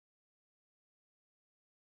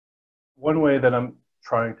one way that I'm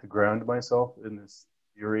trying to ground myself in this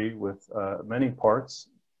theory with many parts,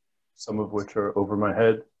 some of which are over my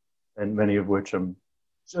head, and many of which I'm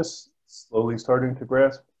just slowly starting to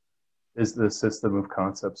grasp, is the system of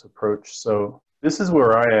concepts approach. So this is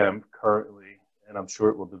where I am currently, and I'm sure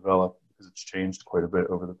it will develop because it's changed quite a bit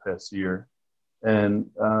over the past year.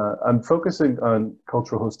 And I'm focusing on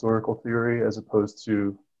cultural historical theory as opposed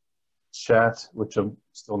to chat, which I'm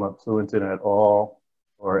still not fluent in at all,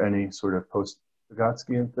 or any sort of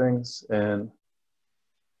post-Vygotskian things. And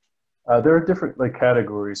there are different like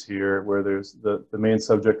categories here where there's the main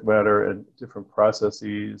subject matter and different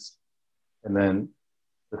processes, and then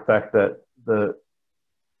the fact that the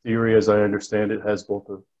theory, as I understand it, has both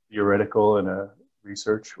a theoretical and a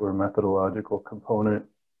research or methodological component.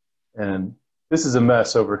 And this is a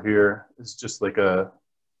mess over here. It's just like a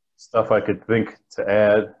stuff I could think to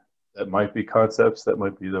add that might be concepts, that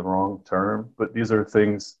might be the wrong term, but these are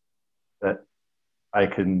things that I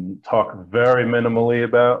can talk very minimally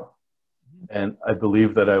about. And I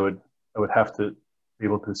believe that I would have to be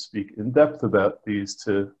able to speak in depth about these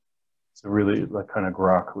to really like kind of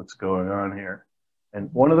grok what's going on here. And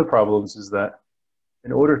one of the problems is that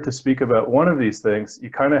in order to speak about one of these things, you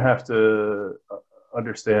kind of have to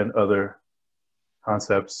understand other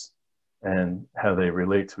concepts and how they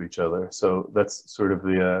relate to each other. So that's sort of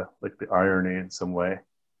the like the irony in some way.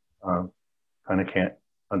 Kind of can't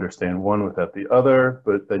understand one without the other,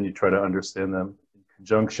 but then you try to understand them in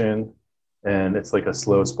conjunction, and it's like a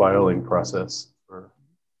slow spiraling process, for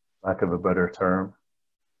lack of a better term.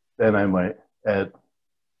 Then I might add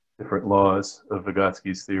different laws of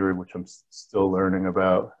Vygotsky's theory, which I'm still learning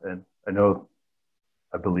about, and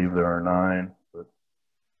I believe there are 9, but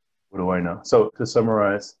what do I know? So to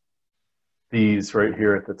summarize, these right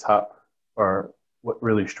here at the top are what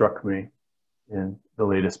really struck me in the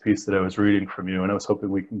latest piece that I was reading from you, and I was hoping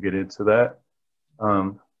we can get into that.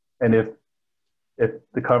 And if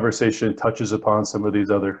the conversation touches upon some of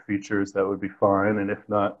these other features, that would be fine. And if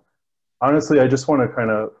not, honestly, I just want to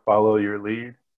kind of follow your lead